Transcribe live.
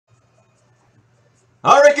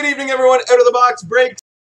All right, good evening, everyone. Out of the box breaks.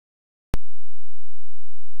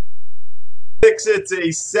 It's a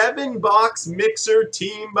 7-box mixer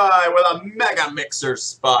team buy with a mega mixer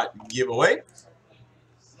spot giveaway.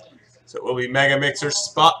 So it will be mega mixer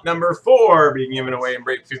spot number 4 being given away in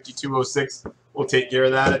break 5206. We'll take care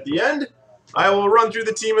of that at the end. I will run through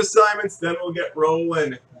the team assignments, then we'll get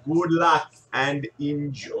rolling. Good luck and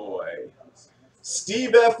enjoy.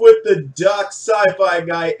 Steve F. with the Ducks, Sci-Fi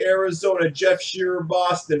Guy, Arizona, Jeff Shearer,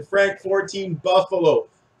 Boston, Frank 14, Buffalo,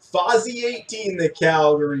 Fozzie 18, the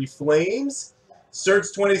Calgary Flames,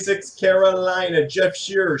 Serts 26, Carolina, Jeff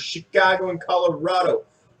Shearer, Chicago and Colorado,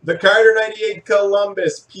 the Carter 98,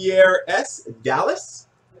 Columbus, Pierre S., Dallas,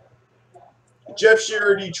 Jeff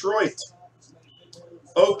Shearer, Detroit,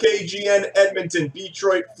 OKGN, Edmonton,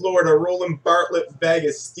 Detroit, Florida, Roland Bartlett,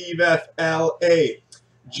 Vegas, Steve F., L.A.,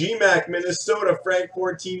 GMAC, Minnesota, Frank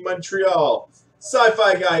 14, Montreal,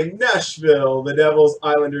 Sci-Fi Guy, Nashville, the Devils,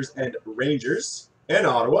 Islanders, and Rangers, and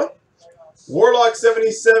Ottawa, Warlock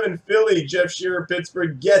 77, Philly, Jeff Shearer,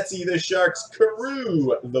 Pittsburgh, Getty, the Sharks,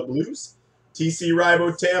 Carew, the Blues, TC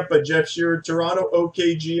Ribo, Tampa, Jeff Shearer, Toronto,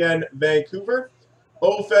 OKGN, Vancouver,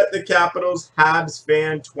 Ofet, the Capitals, Habs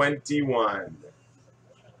Fan 21,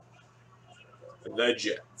 the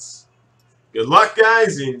Jets. Good luck,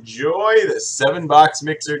 guys. Enjoy the 7-box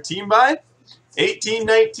mixer team buy.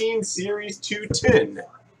 1819 Series 210.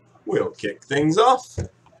 We'll kick things off.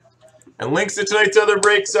 And links to tonight's other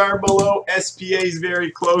breaks are below. SPA's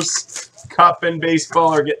very close. Cup and baseball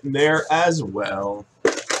are getting there as well.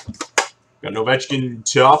 Got an Ovechkin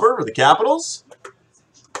topper for the Capitals.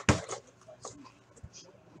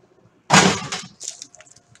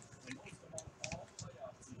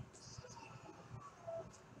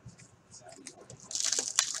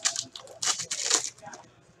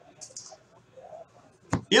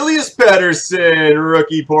 Elias Pettersson,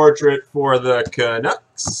 rookie portrait for the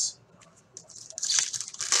Canucks.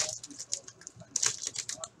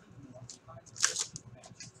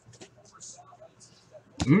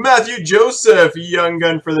 Matthew Joseph, young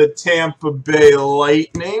gun for the Tampa Bay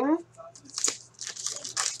Lightning.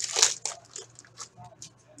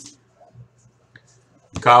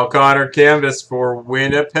 Kyle Connor canvas for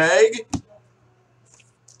Winnipeg.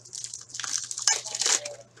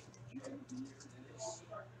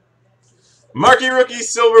 Marquee rookie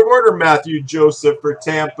silver border Matthew Joseph for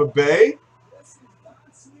Tampa Bay.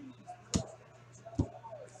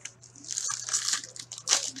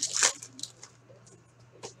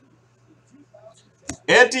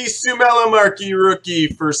 Antti Sumela marquee rookie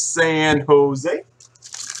for San Jose.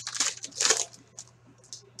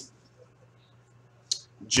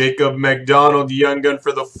 Jacob McDonald young gun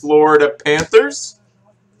for the Florida Panthers.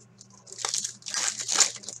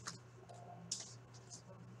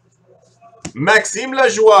 Maxime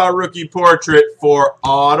Lajoie, rookie portrait for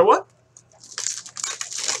Ottawa.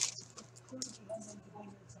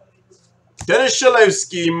 Dennis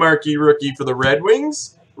Chalowski, marquee rookie for the Red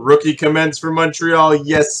Wings. Rookie commence for Montreal,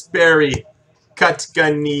 Jesperi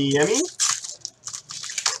Kotkaniemi.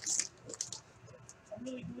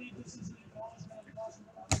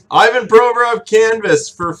 Ivan Provorov canvas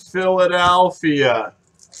for Philadelphia.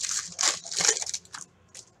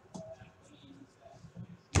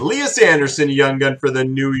 Elias Anderson, young gun for the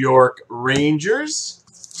New York Rangers.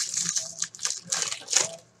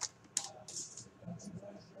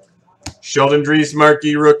 Sheldon Dries,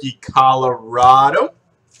 marquee rookie, Colorado.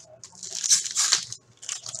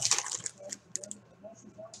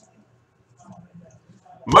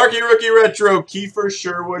 Marquee rookie retro, Kiefer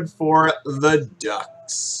Sherwood for the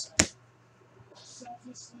Ducks.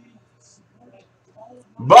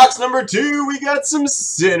 Box number 2, we got some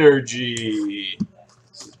synergy.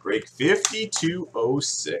 Break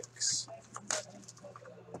 5206.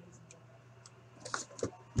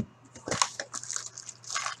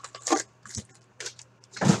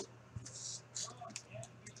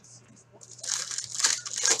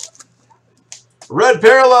 Red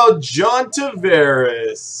parallel, John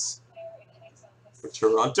Tavares for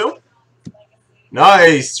Toronto.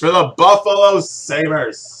 Nice for the Buffalo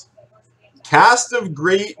Sabres. Cast of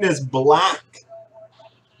Greatness black.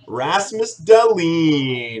 Rasmus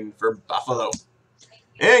Dahlin for Buffalo.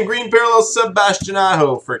 And green parallel Sebastian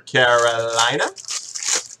Aho for Carolina.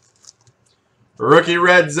 Rookie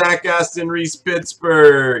red Zach Aston Reese,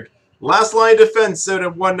 Pittsburgh. Last line defense out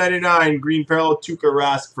of 199. Green parallel Tuukka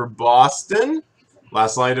Rask for Boston.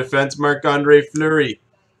 Last line defense Marc-Andre Fleury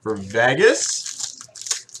for Vegas.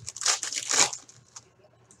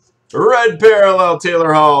 Red parallel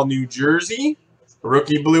Taylor Hall, New Jersey.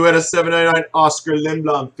 Rookie blue at a 799 Oscar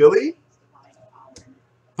Lindblom, Philly.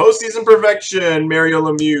 Postseason perfection, Mario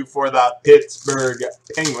Lemieux for the Pittsburgh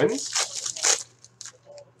Penguins.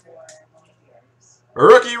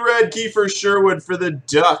 Rookie red, Kiefer Sherwood for the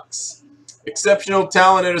Ducks. Exceptional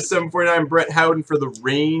talent at a 749, Brett Howden for the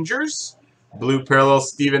Rangers. Blue parallel,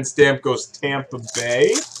 Steven Stamkos, Tampa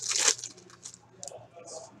Bay.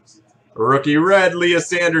 Rookie red, Leah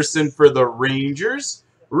Sanderson for the Rangers.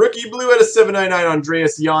 Rookie blue at a 799,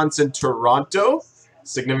 Andreas Janssen, Toronto.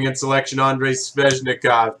 Significant selection, Andrei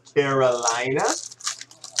Svechnikov, Carolina.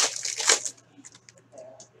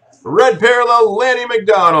 Red parallel, Lanny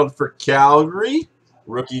McDonald for Calgary.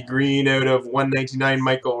 Rookie green out of 199,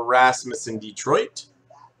 Michael Rasmussen, Detroit.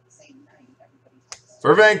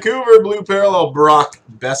 For Vancouver, blue parallel, Brock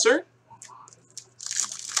Besser.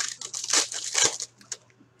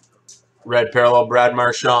 Red parallel, Brad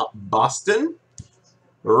Marchand, Boston.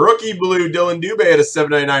 Rookie blue, Dylan Dubé at a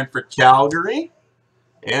 799 for Calgary.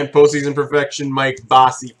 And postseason perfection, Mike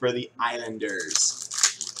Bossy for the Islanders.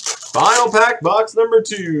 Final pack, box number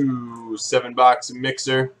 2. 7-box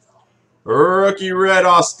mixer. Rookie red,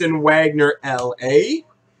 Austin Wagner, LA.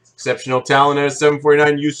 Exceptional talent at a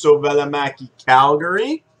 749, Juuso Välimäki,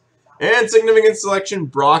 Calgary. And significant selection,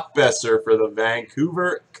 Brock Besser for the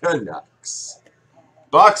Vancouver Canucks.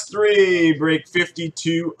 Box 3, break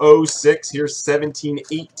 5206. Here's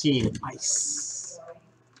 1718 ice.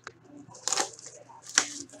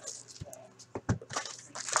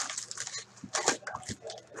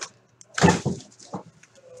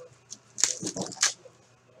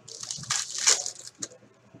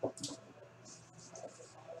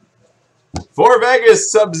 For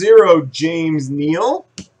Vegas, Sub-Zero, James Neal.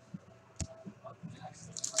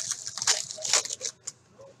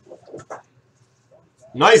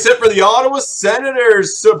 Nice hit for the Ottawa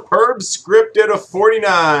Senators. Superb script at a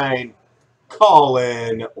 49.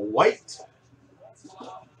 Colin White.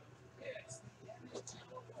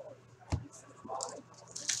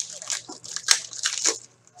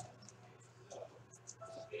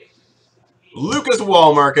 Lucas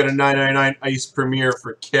Wallmark at a 999 Ice Premier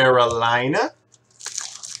for Carolina.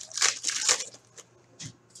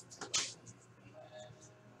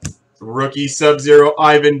 Rookie Sub-Zero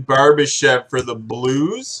Ivan Barbashev for the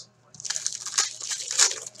Blues.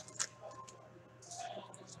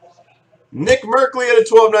 Nick Merkley at a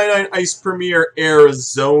 1299 Ice Premier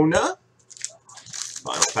Arizona.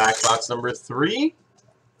 Final pack, box number 3.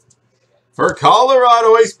 For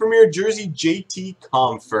Colorado, Ice Premier jersey, JT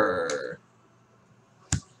Compher.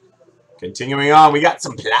 Continuing on, we got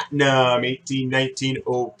some Platinum. 1819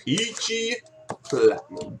 O-Pee-Chee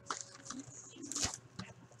Platinum.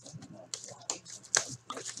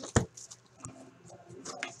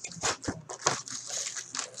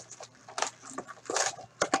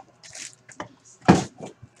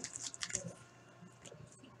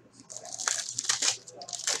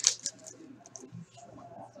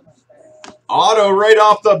 Auto right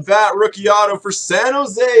off the bat, rookie auto for San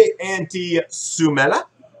Jose, Antti Sumela.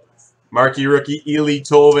 Marquee rookie, Eeli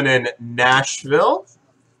Tolvanen, Nashville.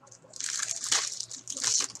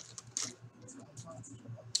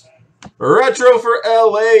 Retro for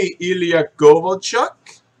LA, Ilya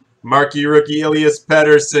Kovalchuk. Marquee rookie, Elias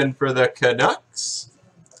Pettersson for the Canucks.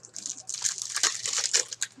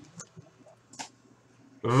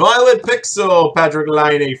 Violet Pixel, Patrick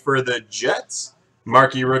Laine for the Jets.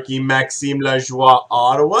 Marquee rookie, Maxime Lajoie,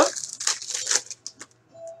 Ottawa.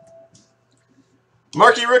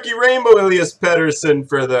 Marquee rookie Rainbow, Elias Pettersson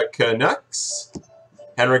for the Canucks.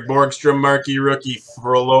 Henrik Borgstrom, marquee rookie,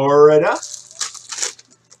 Florida.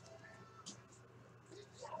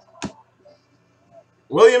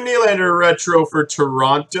 William Nylander, retro for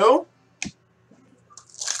Toronto.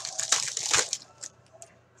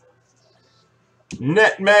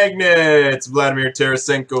 Net Magnets, Vladimir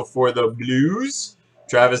Tarasenko for the Blues.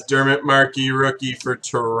 Travis Dermott, marquee rookie for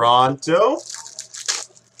Toronto.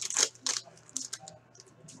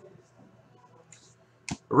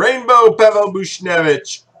 Rainbow, Pavel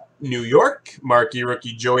Buchnevich, New York. Marquee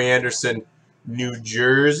rookie, Joey Anderson, New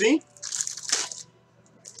Jersey.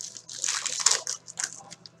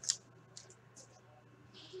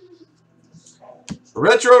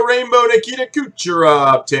 Retro Rainbow, Nikita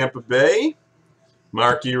Kucherov, Tampa Bay.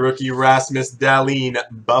 Marquee rookie, Rasmus Dahlin,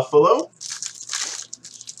 Buffalo.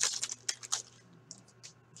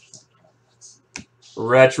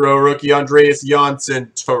 Retro rookie, Andreas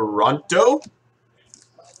Janssen, Toronto.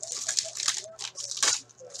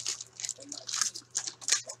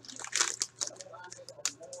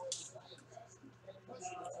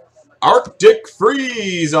 Arctic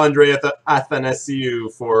Freeze, Andre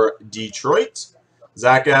Athanasiou for Detroit.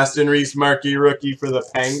 Zach Aston Reese, marquee rookie for the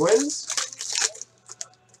Penguins.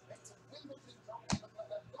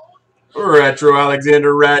 Retro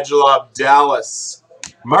Alexander Radulov, Dallas.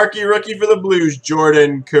 Marquee rookie for the Blues,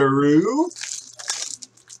 Jordan Carew.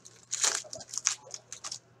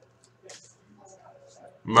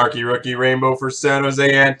 Marquee rookie rainbow for San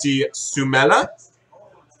Jose, Antti Sumela.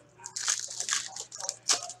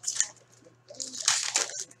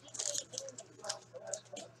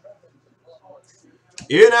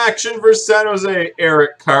 In action for San Jose,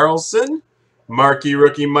 Erik Karlsson. Marquee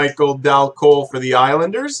rookie Michael Dalcol for the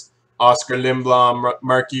Islanders. Oscar Lindblom,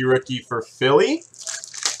 marquee rookie for Philly.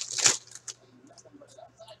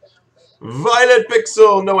 Violet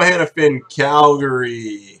Pixel, Noah Hannafin,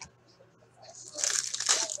 Calgary.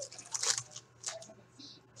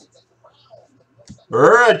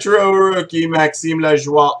 Retro rookie Maxime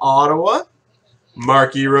Lajoie, Ottawa.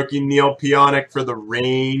 Marquee rookie Neil Pionk for the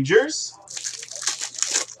Rangers.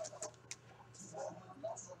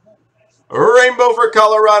 Rainbow for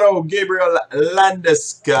Colorado, Gabriel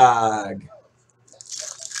Landeskog.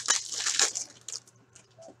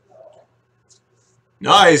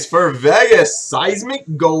 Nice for Vegas, Seismic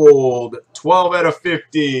Gold, 12 out of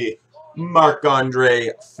 50.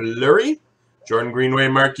 Marc-Andre Fleury. Jordan Greenway,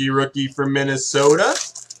 marquee rookie for Minnesota.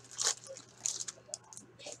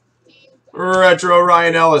 Retro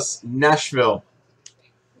Ryan Ellis, Nashville.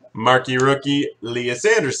 Marquee rookie Elias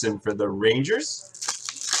Anderson for the Rangers.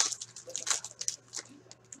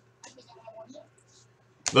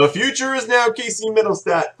 The future is now Casey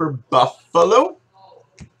Mittelstadt for Buffalo.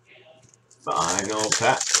 Final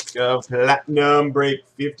pack of Platinum Break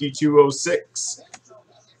 5206.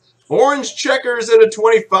 Orange checkers at a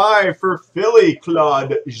 25 for Philly,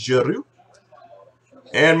 Claude Giroux.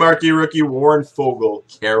 And marquee rookie Warren Fogle,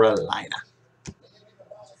 Carolina.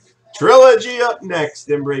 Trilogy up next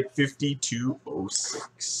in Break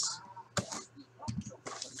 5206.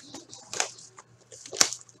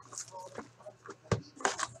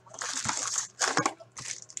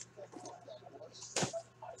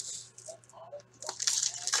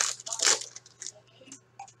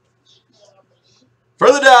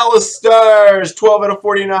 For the Dallas Stars, 12 out of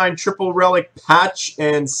 49, triple relic patch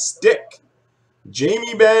and stick.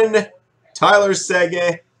 Jamie Benn, Tyler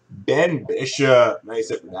Seguin, Ben Bishop. Nice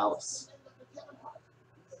hit for Dallas.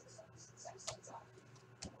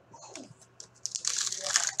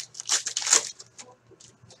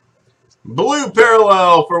 Blue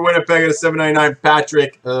parallel for Winnipeg at a 799,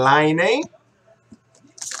 Patrick Laine.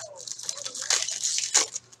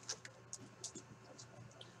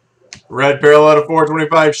 Red parallel to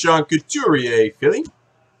 425, Sean Couturier, Philly.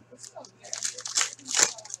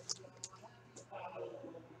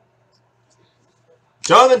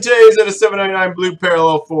 Jonathan Toews at a 799, blue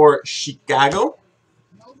parallel for Chicago.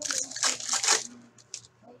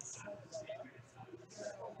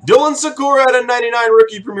 Dylan Sakura at a 99,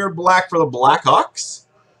 rookie premier black for the Blackhawks.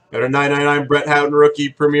 At a 999, Brett Houghton, rookie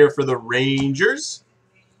premier for the Rangers.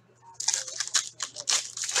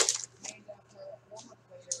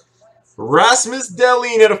 Rasmus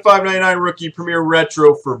Dahlin at a 599, rookie premier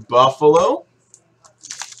retro for Buffalo.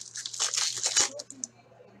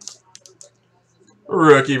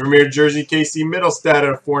 Rookie premier jersey Casey Mittelstadt at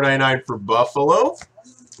a 499 for Buffalo.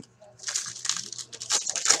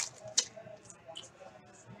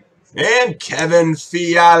 And Kevin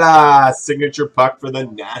Fiala, signature puck for the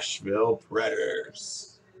Nashville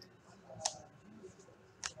Predators.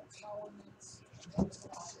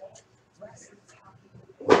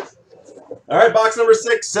 All right, box number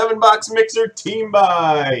 6, 7-box mixer team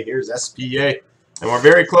buy. Here's SPA. And we're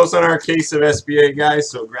very close on our case of SPA, guys,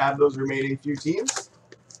 so grab those remaining few teams.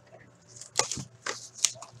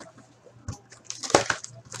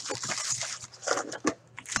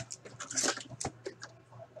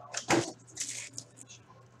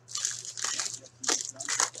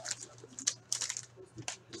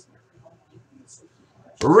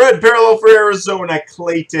 Red parallel for Arizona,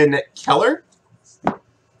 Clayton Keller.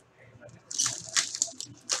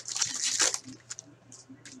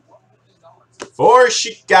 For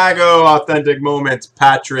Chicago, Authentic Moments,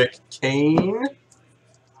 Patrick Kane.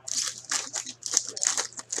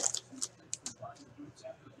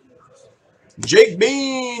 Jake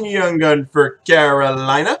Bean, Young Gun for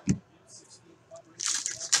Carolina.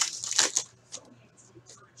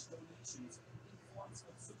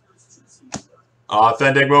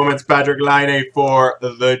 Authentic Moments, Patrick Laine for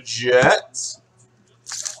the Jets.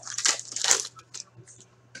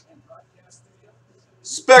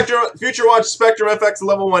 Spectrum, Future Watch Spectrum FX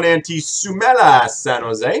Level 1 Antti Sumela, San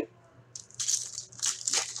Jose.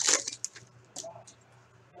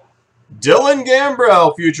 Dylan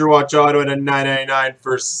Gambrell, Future Watch Auto at a 999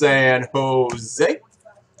 for San Jose.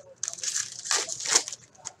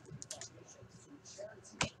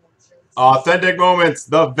 Authentic Moments,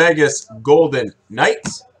 the Vegas Golden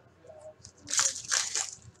Knights.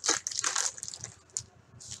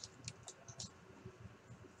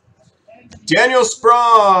 Daniel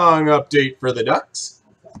Sprong update for the Ducks.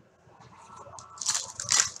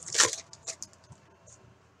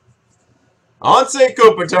 Anse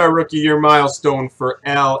Kopitar Rookie Year Milestone for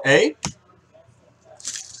LA.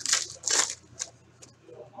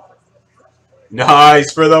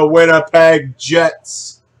 Nice for the Winnipeg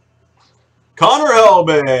Jets. Connor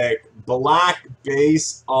Helbig, black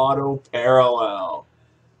base auto parallel.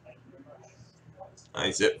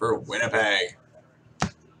 Nice hit for Winnipeg.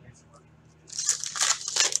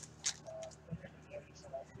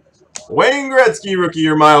 Wayne Gretzky Rookie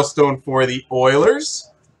Year Milestone for the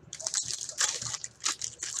Oilers.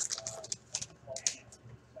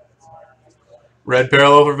 Red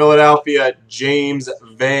parallel for Philadelphia, James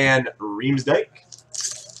Van Riemsdyk.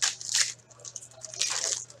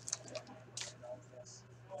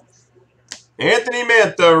 Anthony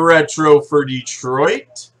Mantha retro for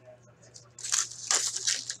Detroit.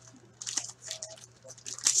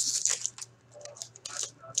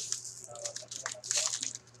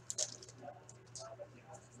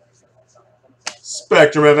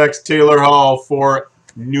 Spectrum FX Taylor Hall for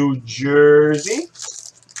New Jersey.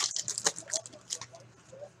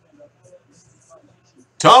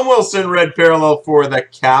 Tom Wilson red parallel for the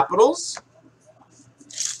Capitals.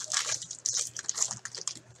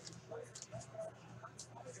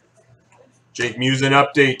 Jake Musin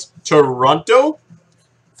update Toronto.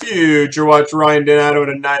 Future Watch Ryan Donato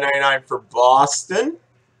to 999 for Boston.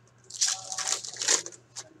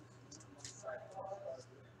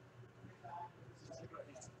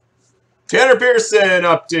 Tanner Pearson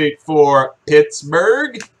update for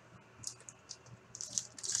Pittsburgh.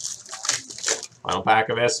 Final pack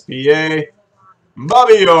of SPA.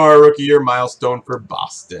 Bobby Orr, Rookie Year Milestone for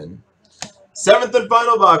Boston. 7th and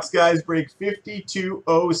final box, guys. Break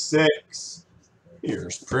 5206.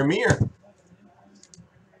 Here's Premier.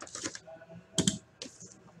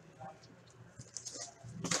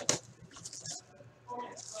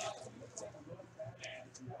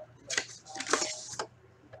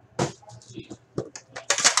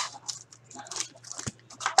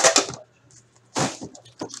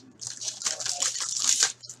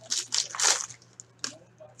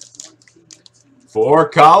 For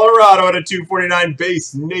Colorado at a 249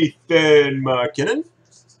 base, Nathan McKinnon.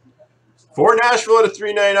 For Nashville at a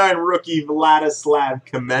 399 rookie, Vladislav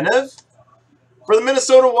Kamenev. For the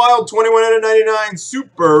Minnesota Wild, 21 out of 99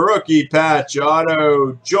 super rookie patch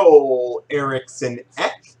auto, Joel Eriksson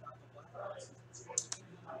Ek.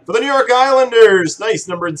 For the New York Islanders, nice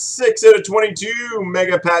numbered 6 out of 22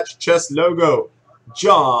 mega patch chest logo,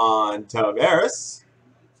 John Tavares.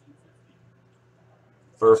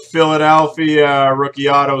 For Philadelphia, rookie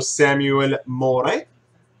auto, Samuel Mortar.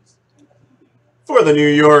 For the New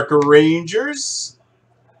York Rangers,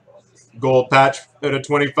 gold patch out of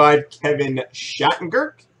 25, Kevin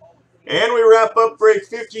Shattenkirk. And we wrap up break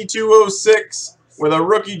 5206 with a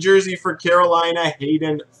rookie jersey for Carolina,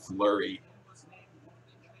 Hayden Fleury.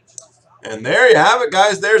 And there you have it,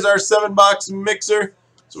 guys. There's our 7-box mixer.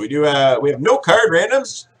 So we have no card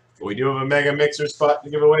randoms, but we do have a mega mixer spot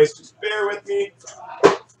to give away. So just bear with me.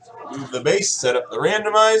 Move the base, set up the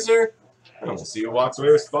randomizer, and we'll see who walks away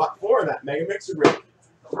with spot 4 in that mega mixer break.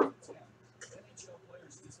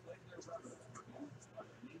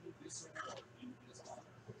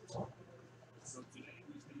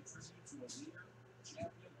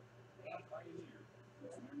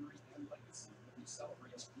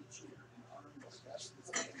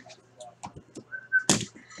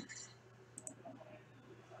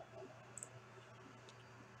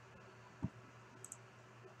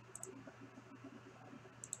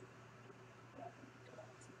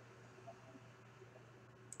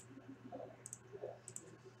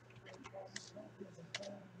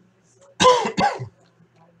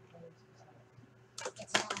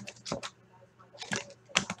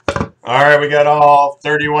 All right, we got all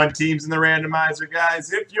 31 teams in the randomizer,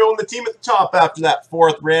 guys. If you own the team at the top after that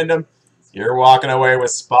 4th random, you're walking away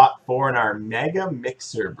with spot 4 in our mega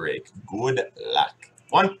mixer break. Good luck.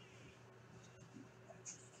 1,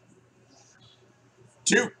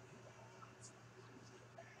 2,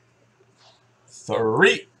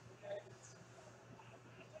 3,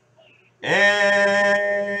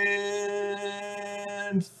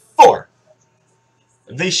 and 4.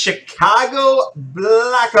 The Chicago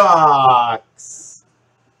Blackhawks.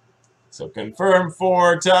 So confirm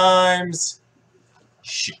 4 times.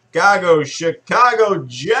 Chicago,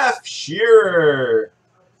 Jeff Shearer.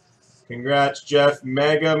 Congrats, Jeff.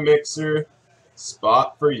 Mega Mixer.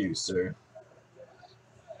 Spot for you, sir.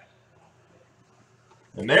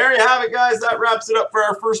 And there you have it, guys. That wraps it up for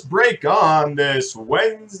our first break on this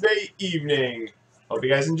Wednesday evening. Hope you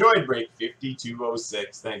guys enjoyed break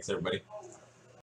 5206. Thanks, everybody.